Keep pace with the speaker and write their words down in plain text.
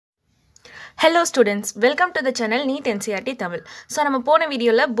Hello students, welcome to the channel Neet Ncert Tamil. So நம்ம போன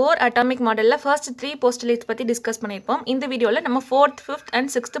வீடியோல Bohr atomic modelல first 3 postulates பத்தி discuss பண்ணிருப்போம். இந்த வீடியோல நம்ம 4th, 5th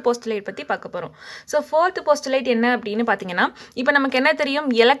and 6th postulate பத்தி பார்க்க போறோம். So 4th postulate என்ன அப்படினு பாத்தீங்கன்னா, இப்போ நமக்கு என்ன தெரியும்,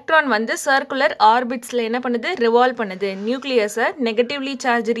 எலக்ட்ரான் வந்து circular orbitsல என்ன பண்ணுது, revolve பண்ணுது. நியூக்ளியஸை negatively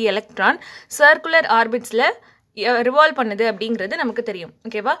charged electron circular orbitsல revolve பண்ணுது அப்படிங்கிறது நமக்கு தெரியும்.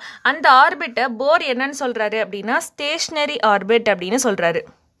 ஓகேவா? அந்த ஆர்பிட்டை Bohr என்னன்னு சொல்றாரு அப்படினா stationary orbit அப்படினு சொல்றாரு.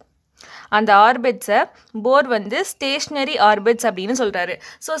 அந்த ஆர்பிட்ஸை போர் வந்து ஸ்டேஷனரி ஆர்பிட்ஸ் அப்படின்னு சொல்கிறாரு.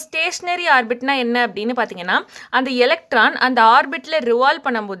 ஸோ ஸ்டேஷனரி ஆர்பிட்னா என்ன அப்படின்னு பார்த்தீங்கன்னா, அந்த எலக்ட்ரான் அந்த ஆர்பிட்டில் ரிவால்வ்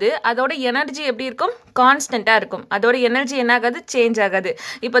பண்ணும்போது அதோட எனர்ஜி எப்படி இருக்கும், கான்ஸ்டண்ட்டாக இருக்கும். அதோட எனர்ஜி என்ன ஆகாது, சேஞ்ச் ஆகாது.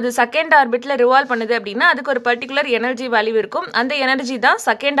 இப்போ அது செகண்ட் ஆர்பிட்டில் ரிவால்வ் பண்ணுது அப்படின்னா அதுக்கு ஒரு பர்டிகுலர் எனர்ஜி வேல்யூ இருக்கும். அந்த எனர்ஜி தான்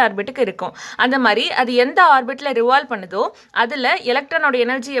செகண்ட் ஆர்பிட்டுக்கு இருக்கும். அந்த மாதிரி அது எந்த ஆர்பிட்டில் ரிவால்வ் பண்ணுதோ அதில் எலக்ட்ரானோட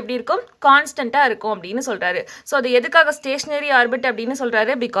எனர்ஜி எப்படி இருக்கும், கான்ஸ்டண்ட்டாக இருக்கும் அப்படின்னு சொல்கிறாரு. ஸோ அது எதுக்காக ஸ்டேஷனரி ஆர்பிட் அப்படின்னு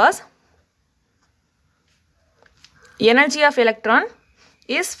சொல்கிறாரு, because energy of electron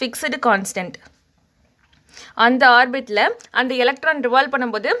is fixed constant. அந்த ஆர்பிட்ல அந்த எலக்ட்ரான் ரிவால்வ்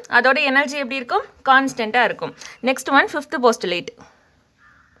பண்ணும்போது அதோட எனர்ஜி எப்படி இருக்கும், கான்ஸ்டன்ட்டா இருக்கும். Next one 5th postulate.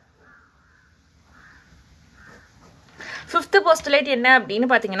 5th postulate என்ன அப்படின்னு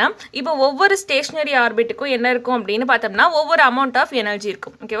பார்த்தீங்கன்னா, இப்போ ஒவ்வொரு ஸ்டேஷனரி ஆர்பிட்டுக்கும் என்ன இருக்கும் அப்படின்னு பார்த்தோம்னா ஒவ்வொரு அமௌண்ட் ஆஃப் எனர்ஜி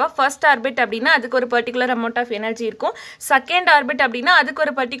இருக்கும். ஓகேவா? ஃபர்ஸ்ட் ஆர்பிட் அப்படின்னா அதுக்கு ஒரு பர்டிகுலர் அமௌண்ட் ஆஃப் எனர்ஜி இருக்கும். செகண்ட் ஆர்பிட் அப்படின்னா அதுக்கு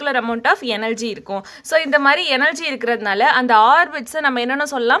ஒரு பர்டிகுலர் அமௌண்ட் ஆஃப் எனர்ஜி இருக்கும். ஸோ இந்த மாதிரி எனர்ஜி இருக்கிறதுனால அந்த ஆர்பிட்ஸை நம்ம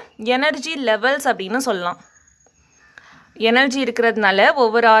என்னென்ன சொல்லலாம், எனர்ஜி லெவல்ஸ் அப்படின்னு சொல்லலாம். எனர்ஜி இருக்கிறதுனால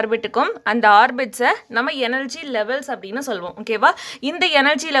ஒவ்வொரு ஆர்பிட்டுக்கும் அந்த ஆர்பிட்ஸை நம்ம எனர்ஜி லெவல்ஸ் அப்படின்னு சொல்லுவோம். ஓகேவா? இந்த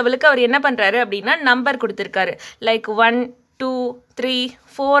எனர்ஜி லெவலுக்கு அவர் என்ன பண்ணுறாரு அப்படின்னா நம்பர் கொடுத்துருக்காரு. லைக் 1, 2, 3,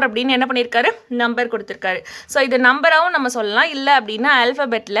 4 அப்படின்னு என்ன பண்ணியிருக்காரு, நம்பர் கொடுத்துருக்காரு. ஸோ இது நம்பராகவும் நம்ம சொல்லலாம். இல்லை அப்படின்னா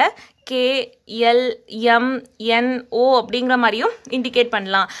ஆல்ஃபபெட்டில் K, L, M, N, O அப்படிங்கிற மாதிரியும் இண்டிகேட்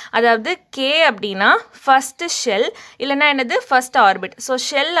பண்ணலாம். அதாவது K அப்படின்னா ஃபஸ்ட்டு ஷெல், இல்லைன்னா என்னது ஃபஸ்ட் ஆர்பிட். ஸோ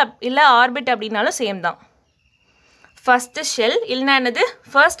ஷெல் இல்லை ஆர்பிட் அப்படின்னாலும் சேம் தான். ஃபர்ஸ்ட் ஷெல் இல்லைனா என்னது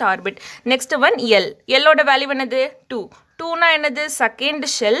first orbit. Next one L. எல்லோட value என்னது 2. 2னா என்னது செகண்ட்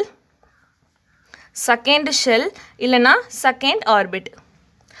ஷெல் இல்லைனா செகண்ட் ஆர்பிட்.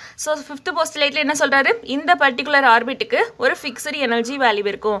 ஸோ 5th postulateல என்ன சொல்கிறாரு, இந்த பர்டிகுலர் ஆர்பிட்டுக்கு ஒரு ஃபிக்ஸ்டு எனர்ஜி வேல்யூ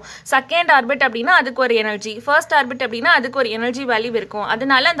இருக்கும். செகண்ட் ஆர்பிட் அப்படின்னா அதுக்கு ஒரு எனர்ஜி, ஃபர்ஸ்ட் ஆர்பிட் அப்படின்னா அதுக்கு ஒரு எனர்ஜி வேல்யூ இருக்கும்.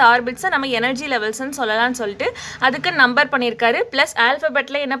 அதனால அந்த ஆர்பிட்ஸை நம்ம எனர்ஜி லெவல்ஸ்ன்னு சொல்லலாம்னு சொல்லிட்டு அதுக்கு நம்பர் பண்ணியிருக்காரு. ப்ளஸ்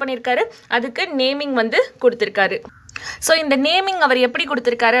ஆல்ஃபபெட்டில் என்ன பண்ணியிருக்காரு, அதுக்கு நேமிங் வந்து கொடுத்துருக்காரு. ஸோ இந்த நேமிங் அவர் எப்படி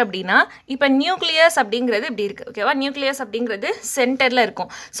கொடுத்துருக்காரு அப்படின்னா, இப்போ நியூக்ளியஸ் அப்படிங்கிறது இப்படி இருக்குது. ஓகேவா? நியூக்ளியஸ் அப்படிங்கிறது சென்டரில் இருக்கும்.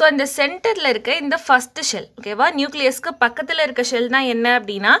 ஸோ இந்த சென்டரில் இருக்க இந்த ஃபஸ்ட்டு ஷெல், ஓகேவா, நியூக்ளியஸ்க்கு பக்கத்தில் இருக்க ஷெல் தான் என்ன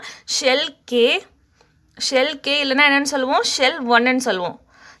அப்படின்னா ஷெல் கே இல்லைன்னா என்னென்னு சொல்லுவோம், ஷெல் 1ன்னு சொல்லுவோம்.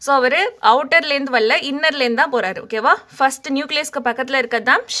 ஸோ அவர் அவுட்டர்லேருந்து வரல, இன்னர்லேருந்து தான் போகிறாரு. ஓகேவா? ஃபர்ஸ்ட் நியூக்ளியஸ்க்கு பக்கத்தில் இருக்கிறது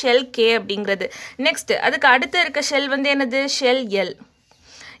தான் ஷெல் கே அப்படிங்கிறது. நெக்ஸ்ட் அதுக்கு அடுத்து இருக்க ஷெல் வந்து என்னது, ஷெல் எல்.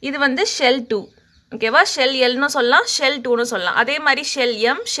 இது வந்து ஷெல் 2. ஓகேவா? ஷெல் எல்னு சொல்லலாம், ஷெல் 2னு சொல்லலாம். அதே மாதிரி ஷெல்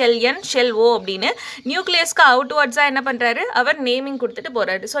எம், ஷெல் என், ஷெல் ஓ அப்படின்னு நியூக்ளியஸ்க்கு அவுட்வர்ட்ஸாக என்ன பண்ணுறாரு, அவர் நேமிங் கொடுத்துட்டு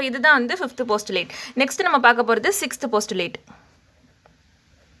போகிறாரு. ஸோ இதுதான் வந்து 5th postulate. நெக்ஸ்ட் நம்ம பார்க்க போகிறது 6th postulate.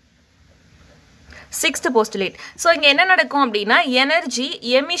 6th postulate. So இங்கே என்ன நடக்கும் அப்படின்னா எனர்ஜி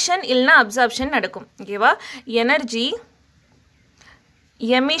எமிஷன் இல்லைனா அப்சார்ப்ஷன் நடக்கும். ஓகேவா? எனர்ஜி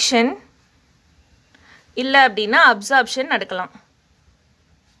எமிஷன் இல்லை அப்படின்னா அப்சார்ப்ஷன் நடக்கலாம்.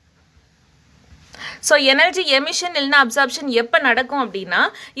 ஸோ எனர்ஜி எமிஷன் இல்லைனா அப்சார்ப்ஷன் எப்போ நடக்கும் அப்படின்னா,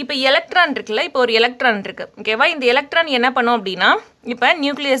 இப்போ எலக்ட்ரான் இருக்குல்ல, இப்போ ஒரு எலக்ட்ரான் இருக்குது. ஓகேவா? இந்த எலக்ட்ரான் என்ன பண்ணும் அப்படின்னா, இப்போ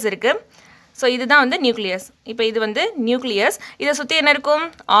நியூக்ளியஸ் இருக்குது. ஸோ இதுதான் வந்து நியூக்ளியஸ். இப்போ இது வந்து நியூக்ளியஸ். இதை சுற்றி என்ன இருக்கும்,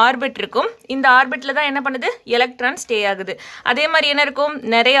 ஆர்பிட் இருக்கும். இந்த ஆர்பிட்டில் தான் என்ன பண்ணுது, எலக்ட்ரான் ஸ்டே ஆகுது. அதே மாதிரி என்ன இருக்கும்,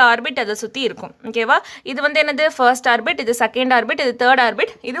 நிறைய ஆர்பிட் அதை சுற்றி இருக்கும். ஓகேவா? இது வந்து என்னது ஃபர்ஸ்ட் ஆர்பிட், இது செகண்ட் ஆர்பிட், இது தேர்ட்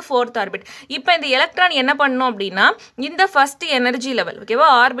ஆர்பிட், இது ஃபோர்த் ஆர்பிட். இப்போ இந்த எலக்ட்ரான் என்ன பண்ணணும் அப்படின்னா இந்த ஃபர்ஸ்ட் எனர்ஜி லெவல், ஓகேவா,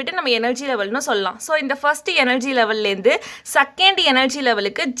 ஆர்பிட் நம்ம எனர்ஜி லெவல்னு சொல்லலாம். ஸோ இந்த ஃபர்ஸ்ட் எனர்ஜி லெவல்லேருந்து செகண்ட் எனர்ஜி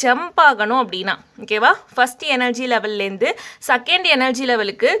லெவலுக்கு ஜம்ப் ஆகணும் அப்படின்னா, ஓகேவா, ஃபர்ஸ்ட் எனர்ஜி லெவல்லேருந்து செகண்ட் எனர்ஜி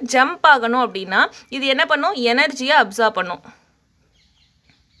லெவலுக்கு ஜம்ப் ஆகணும் அப்படின்னா இது என்ன பண்ணும், எனர்ஜியை அப்சார்ப் பண்ணும்.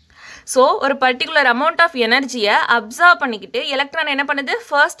 ஸோ ஒரு பர்டிகுலர் அமௌண்ட் ஆஃப் எனர்ஜியை அப்சார்ப் பண்ணிக்கிட்டு எலக்ட்ரான் என்ன பண்ணுது,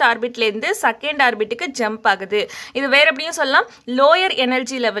 ஃபர்ஸ்ட் ஆர்பிட்லேருந்து செகண்ட் ஆர்பிட்டுக்கு ஜம்ப் ஆகுது. இது வேறு எப்படியும் சொல்லலாம், லோயர்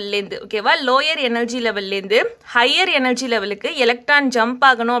எனர்ஜி லெவல்லேருந்து, ஓகேவா, லோயர் எனர்ஜி லெவல்லேருந்து ஹையர் எனர்ஜி லெவலுக்கு எலக்ட்ரான் ஜம்ப்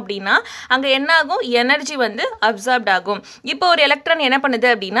ஆகணும் அப்படின்னா அங்கே என்ன ஆகும், எனர்ஜி வந்து அப்சார்ப்ட் ஆகும். இப்போ ஒரு எலக்ட்ரான் என்ன பண்ணுது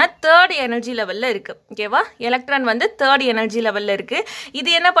அப்படின்னா தேர்ட் எனர்ஜி லெவலில் இருக்குது. ஓகேவா? எலக்ட்ரான் வந்து தேர்ட் எனர்ஜி லெவலில் இருக்குது.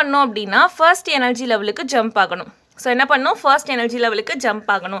 இது என்ன பண்ணும் அப்படின்னா ஃபர்ஸ்ட் எனர்ஜி லெவலுக்கு ஜம்ப் ஆகணும். ஸோ என்ன பண்ணும், ஃபர்ஸ்ட் எனர்ஜி லெவலுக்கு ஜம்ப்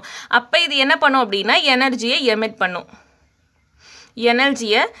ஆகணும். அப்போ இது என்ன பண்ணும் அப்படின்னா எனர்ஜியை எமிட் பண்ணும்.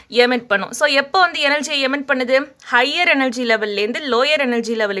 எனர்ஜியை எமிட் பண்ணும். ஸோ எப்போ வந்து எனர்ஜியை எமிட் பண்ணுது? ஹையர் எனர்ஜி லெவல்லேருந்து லோயர்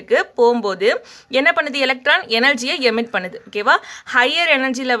எனர்ஜி லெவலுக்கு போகும்போது என்ன பண்ணுது? எலக்ட்ரான் எனர்ஜியை எமிட் பண்ணுது. ஓகேவா? ஹையர்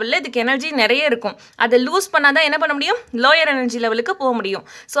எனர்ஜி லெவலில் இதுக்கு எனர்ஜி நிறைய இருக்கும். அதை லூஸ் பண்ணாதான் என்ன பண்ண முடியும்? லோயர் எனர்ஜி லெவலுக்கு போக முடியும்.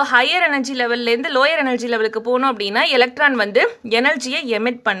 So higher energy லெவல்லேருந்து lower energy லெவலுக்கு போகணும் அப்படின்னா எலக்ட்ரான் வந்து எனர்ஜியை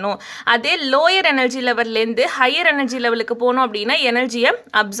எமிட் பண்ணும். அதே லோயர் எனர்ஜி லெவல்லேருந்து ஹையர் எனர்ஜி லெவலுக்கு போகணும் அப்படின்னா எனர்ஜியை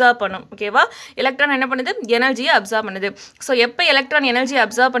அப்சார்ப் பண்ணும். ஓகேவா? எலக்ட்ரான் என்ன பண்ணுது? எனர்ஜியை அப்சார்ப் பண்ணுது. ஸோ எப்போ எலக்ட்ரான் எனர்ஜி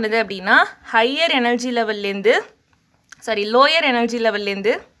அப்சார்ப் பண்ணுது அப்படின்னா higher energy லெவல்லேருந்து lower energy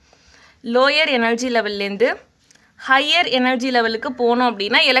லெவல்லேருந்து higher energy லெவலுக்கு போகணும்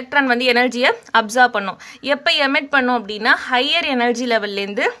அப்படின்னா எலக்ட்ரான் வந்து எனர்ஜியை அப்சார்ப் பண்ணும். எப்போ எமிட் பண்ணும் அப்படின்னா ஹையர் எனர்ஜி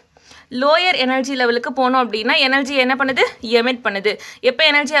லெவல்லேருந்து லோயர் எனர்ஜி லெவலுக்கு போனோம் அப்படின்னா எனர்ஜி என்ன பண்ணுது? எமிட் பண்ணுது. எப்போ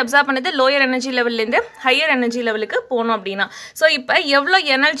எனர்ஜி அப்சார்ப் பண்ணுது? லோயர் எனர்ஜி லெவல்லேருந்து ஹையர் எனர்ஜி லெவலுக்கு போனோம் அப்படின்னா. ஸோ இப்போ எவ்வளோ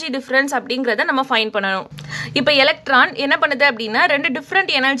எனர்ஜி டிஃப்ரென்ஸ் அப்படிங்கிறத நம்ம ஃபைண்ட் பண்ணணும். இப்போ எலக்ட்ரான் என்ன பண்ணுது அப்படின்னா ரெண்டு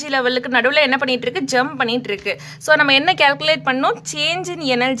டிஃப்ரெண்ட் எனர்ஜி லெவலுக்கு நடுவில் என்ன பண்ணிட்டு இருக்கு? ஜம்ப் பண்ணிட்டு இருக்கு. ஸோ நம்ம என்ன கேல்குலேட் பண்ணோம்? சேஞ்ச் இன்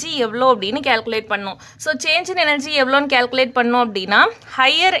எனர்ஜி எவ்வளோ அப்படின்னு கேல்குலேட் பண்ணோம். ஸோ சேஞ்ச் இன் எனர்ஜி எவ்வளோன்னு கேல்குலேட் பண்ணோம் அப்படின்னா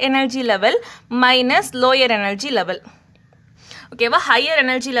higher energy level minus lower energy level. ஓகேவா? Higher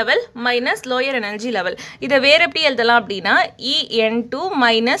energy level minus lower energy level. இதை வேற எப்படி எழுதலாம் அப்படின்னா En2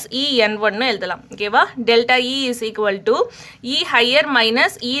 மைனஸ் En1 எழுதலாம். ஓகேவா? Delta E is equal to E higher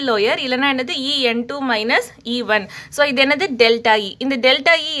minus E lower, இல்லைனா என்னது? En2 minus E1. ஸோ இது என்னது? Delta E. இந்த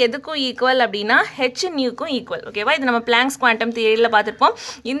டெல்டா E எதுக்கும் ஈக்குவல் அப்படின்னா hν-க்கும் ஈக்குவல். ஓகேவா? இது நம்ம பிளாங்க்ஸ் குவாண்டம் தியரியில் பார்த்துருப்போம்.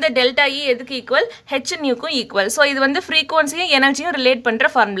 இந்த டெல்டா E எதுக்கு ஈக்குவல்? hν-க்கும் ஈக்குவல். ஸோ இது வந்து ஃப்ரீக்வன்சியும் எனர்ஜியும் ரிலேட் பண்ணுற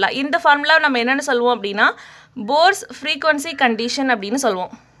ஃபார்முலா. இந்த ஃபார்முலா நம்ம என்னென்னு சொல்லுவோம் அப்படின்னா போர்ஸ் ஃப்ரீக்வன்சி கண்டிஷன் அப்படின்னு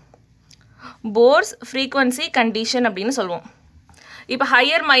சொல்லுவோம். போர்ஸ் ஃப்ரீக்வன்சி கண்டிஷன் அப்படின்னு சொல்லுவோம். இப்போ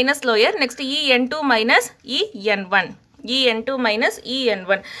higher minus lower, next En2 minus En1. En2 minus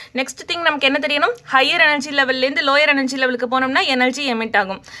En1. Next thing நமக்கு என்ன தெரியணும்? ஹையர் எனர்ஜி லெவல்லேருந்து லோயர் எனர்ஜி லெவலுக்கு போனோம்னா எனர்ஜி எமிட்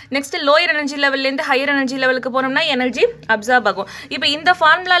ஆகும். Next lower energy லெவல்லேருந்து higher energy லெவலுக்கு போனோம்னா எனர்ஜி அப்சார்ப் ஆகும். இப்போ இந்த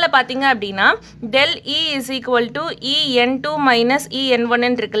ஃபார்முலாவில் பார்த்தீங்க அப்படின்னா del E is equal to En2 minus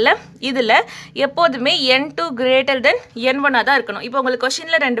En1 இருக்குல்ல, இதில் எப்போதுமே N2 கிரேட்டர் தென் N1 தான் இருக்கணும். இப்போ உங்களுக்கு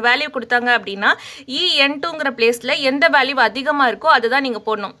கொஸ்டினில் ரெண்டு வேல்யூ கொடுத்தாங்க அப்படின்னா En2ங்கிற பிளேஸில் எந்த வேல்யூ அதிகமாக இருக்கோ அதுதான் நீங்கள்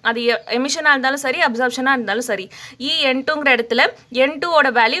போடணும். அது எமிஷனாக இருந்தாலும் சரி, அப்சார்ப்ஷனாக இருந்தாலும் சரி. N2ங்கிற இடத்துல N2ஓட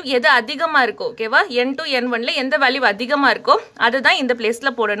வேல்யூ எது அதிகமாக இருக்கோ, ஓகேவா? N2 N1ல எந்த வேல்யூ அதிகமாக இருக்கோ அதுதான் இந்த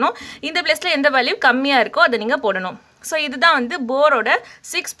பிளேஸில் போடணும். இந்த பிளேஸில் எந்த வேல்யூ கம்மியாக இருக்கோ அதை நீங்கள் போடணும். ஸோ இதுதான் வந்து போரோட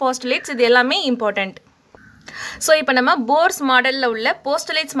 6 போஸ்டுலேட்ஸ். இது எல்லாமே இம்பார்ட்டண்ட். ஸோ இப்போ நம்ம போர்ஸ் மாடலில் உள்ள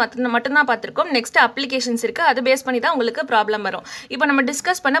போஸ்டுலேட்ஸ் மட்டும்தான் பார்த்துருக்கோம். நெக்ஸ்ட் அப்ளிகேஷன்ஸ் இருக்குது. அதை பேஸ் பண்ணி தான் உங்களுக்கு ப்ராப்ளம் வரும். இப்போ நம்ம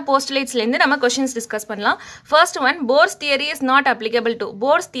டிஸ்கஸ் பண்ண போஸ்டுலேட்ஸ்லேருந்து நம்ம கொஸ்டின்ஸ் டிஸ்கஸ் பண்ணலாம். First one, force theory is not applicable to.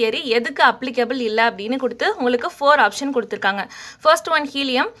 Force theory எதுக்கு அப்ளிகபிள் இல்லை அப்படின்னு கொடுத்து உங்களுக்கு 4 ஆப்ஷன் கொடுத்துருக்காங்க. First one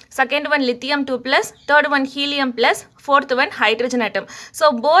helium, second one lithium 2+, third one helium +, fourth one hydrogen atom. So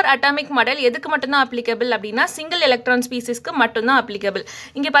போர் அட்டாமிக் மாடல் எதுக்கு மட்டும்தான் அப்ளிகபிள் அப்படின்னா சிங்கிள் எலக்ட்ரான் ஸ்பீசிஸ்க்கு மட்டும்தான் அப்ளிகபிள்.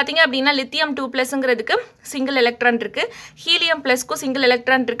 இங்கே பார்த்தீங்க அப்படின்னா லித்தியம் 2+ங்கிறதுக்கு சிங்கிள் எலக்ட்ரான் இருக்குது, ஹீலியம் +க்கும் சிங்கிள்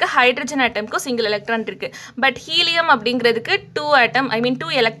எலக்ட்ரான் இருக்குது, ஹைட்ரஜன் ஆட்டம்க்கும் சிங்கிள் எலக்ட்ரான் இருக்குது. பட் ஹீலியம் அப்படிங்கிறதுக்கு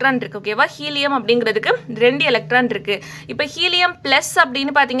 2 எலக்ட்ரான் இருக்குது. ஓகேவா? ஹீலியம் அப்படிங்கிறதுக்கு 2 எலக்ட்ரான் இருக்குது. இப்போ ஹீலியம் ப்ளஸ்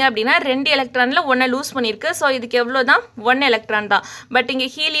அப்படின்னு பார்த்தீங்க அப்படின்னா 2 எலக்ட்ரானில் 1 லூஸ் பண்ணியிருக்கு. ஸோ இதுக்கு எவ்வளோ தான்? 1 எலக்ட்ரான் தான். பட் இங்கே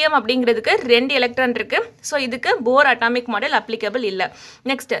ஹீலியம் அப்படிங்கிறதுக்கு 2 எலக்ட்ரான் இருக்குது. ஸோ இதுக்கு போர் atomic model applicable இல்ல.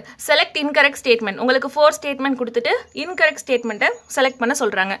 Next, select incorrect statement. உங்களுக்கு 4 statement கொடுத்துட்டு incorrect statement select பண்ண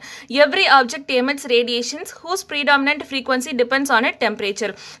சொல்றாங்க. Every object emits radiations whose predominant frequency depends on its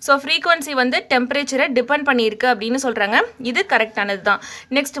temperature. So frequency வந்து temperature depend பண்ணியிருக்கு அப்படின்னு சொல்றாங்க. இது correct ஆனது தான்.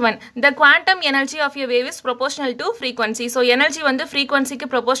 Next one, the quantum energy of a wave is proportional to frequency. So energy வந்து frequency க்கு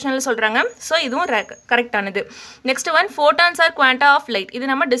proportional சொல்றாங்க. So இதுவும் correct ஆனது. Next one, photons are quanta of light. இது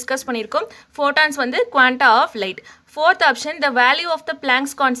நம்ம discuss பண்ணியிருக்கோம். Photons வந்து quanta of light. Fourth option, the value of the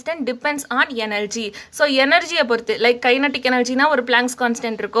Planck's constant depends on energy. So energy பொறுத்து, like kinetic energy na ஒரு Planck's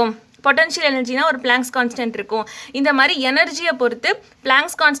constant இருக்கும், potential energy na ஒரு Planck's constant இருக்கும். இந்த மாதிரி energy பொறுத்து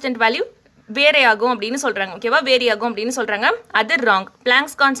Planck's constant value வேரி ஆகும் அப்படின்னு சொல்றாங்க. ஓகேவா? வேரி ஆகும் அப்படின்னு சொல்றாங்க. அது wrong.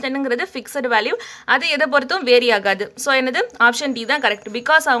 Planck's constantங்கிறது fixed value. அது எதை பொறுத்தும் வேரி ஆகாது. So என்னது? ஆப்ஷன் டி தான் கரெக்ட்.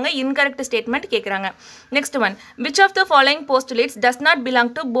 பிகாஸ் அவங்க incorrect statement கேக்குறாங்க. Next one, which of the following postulates does not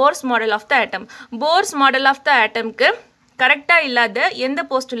belong to Bohr's model of the atom? Bohr's model of the atomக்கு கரெக்டா இல்லாத எந்த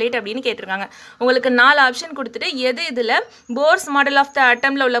போஸ்டுலேட் அப்படின்னு கேட்டிருக்காங்க. உங்களுக்கு 4 ஆப்ஷன் கொடுத்துட்டு எது இதுல Bohr's model of the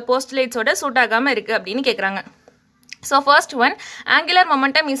atomல உள்ள போஸ்டுலேட்ஸோட சூட் ஆகாம இருக்கு அப்படின்னு கேக்குறாங்க. So first one, angular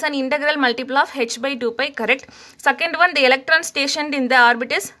momentum is an integral multiple of h by 2 pi, correct. Second one, the electron stationed in the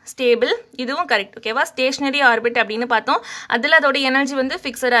orbit is stable, இதுவும் correct. Okay வா, stationary orbit அப்படினு பார்த்தோம். அதில் அதோட எனர்ஜி வந்து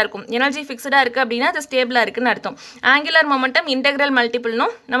ஃபிக்ஸடாக இருக்கும். எனர்ஜி ஃபிக்ஸடாக இருக்குது அப்படின்னா அது ஸ்டேபிளாக இருக்குன்னு அர்த்தம். angular momentum integral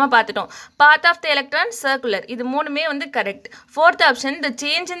multipleனும் நம்ம பார்த்துட்டோம். path of the electron circular, இது மூணுமே வந்து correct. Fourth option, the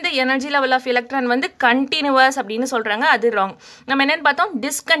change in the energy level of electron வந்து continuous அப்படின்னு சொல்கிறாங்க, அது wrong. நம்ம என்னென்னு பார்த்தோம்,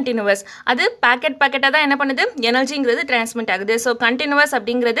 discontinuous, அது பாக்கெட்டாக தான் என்ன பண்ணுது, எனர்ஜிங்க டிரான்ஸ்மிட் ஆகுது. ஸோ கண்டினியூவஸ்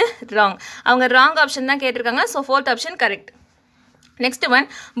அப்படிங்கிறது ராங். அவங்க ராங் ஆப்ஷன் தான் கேட்டிருக்காங்க. So fourth option correct. Next one,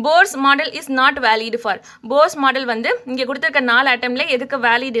 force model is not valid for. Force model வந்து இங்கே கொடுத்துருக்க 4 ஆட்டம்ல எதுக்கு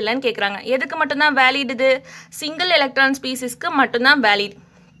வேலிட் இல்லைன்னு கேட்குறாங்க. எதுக்கு மட்டும்தான் வேலிட்? இது சிங்கிள் எலக்ட்ரான் ஸ்பீசிஸ்க்கு மட்டும்தான் வேலிட்.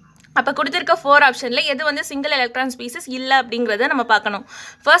 அப்போ கொடுத்துருக்க 4 ஆப்ஷனில் எது வந்து சிங்கிள் எலக்ட்ரான் ஸ்பீசிஸ் இல்லை அப்படிங்கிறத நம்ம பார்க்கணும்.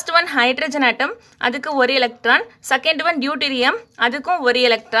 ஃபர்ஸ்ட் ஒன் ஹைட்ரஜன் ஆட்டம், அதுக்கு ஒரு எலக்ட்ரான். செகண்ட் ஒன் டியூட்டீரியம், அதுக்கும் ஒரு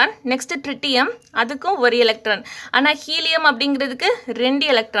எலக்ட்ரான். நெக்ஸ்ட் ட்ரிட்டியம், அதுக்கும் ஒரு எலக்ட்ரான். ஆனால் ஹீலியம் அப்படிங்கிறதுக்கு 2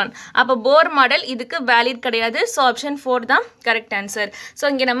 எலக்ட்ரான். அப்போ போர் மாடல் இதுக்கு வேலிட் கிடையாது. ஸோ ஆப்ஷன் 4 தான் கரெக்ட் ஆன்சர். ஸோ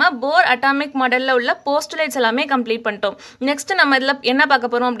இங்கே நம்ம போர் அட்டாமிக் மாடலில் உள்ள போஸ்டுலேட்ஸ் எல்லாமே கம்ப்ளீட் பண்ணிட்டோம். நெக்ஸ்ட் நம்ம இதில் என்ன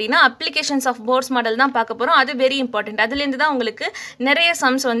பார்க்க போகிறோம் அப்படின்னா அப்ளிகேஷன்ஸ் ஆஃப் போர்ஸ் மாடல் தான் பார்க்க போகிறோம். அது வெரி இம்பார்ட்டன்ட். அதுலேருந்து தான் உங்களுக்கு நிறைய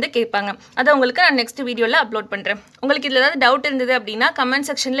சம்ஸ் வந்து கேட்பாங்க. அதை உங்களுக்கு நான் நெக்ஸ்ட் வீடியோவில் அப்லோட் பண்ணுறேன். உங்களுக்கு இதில் ஏதாவது டவுட் இருந்தது அப்படின்னா கமெண்ட்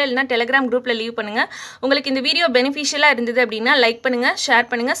செக்ஷனில் இல்லைனா டெலிகிராம் குரூப்பில் லீவ் பண்ணுங்கள். உங்களுக்கு இந்த வீடியோ பெனிஃபிஷியலாக இருந்தது அப்படின்னா லைக் பண்ணுங்கள்,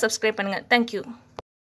 ஷேர் பண்ணுங்கள், சப்ஸ்கிரைப் பண்ணுங்கள். தேங்க்யூ.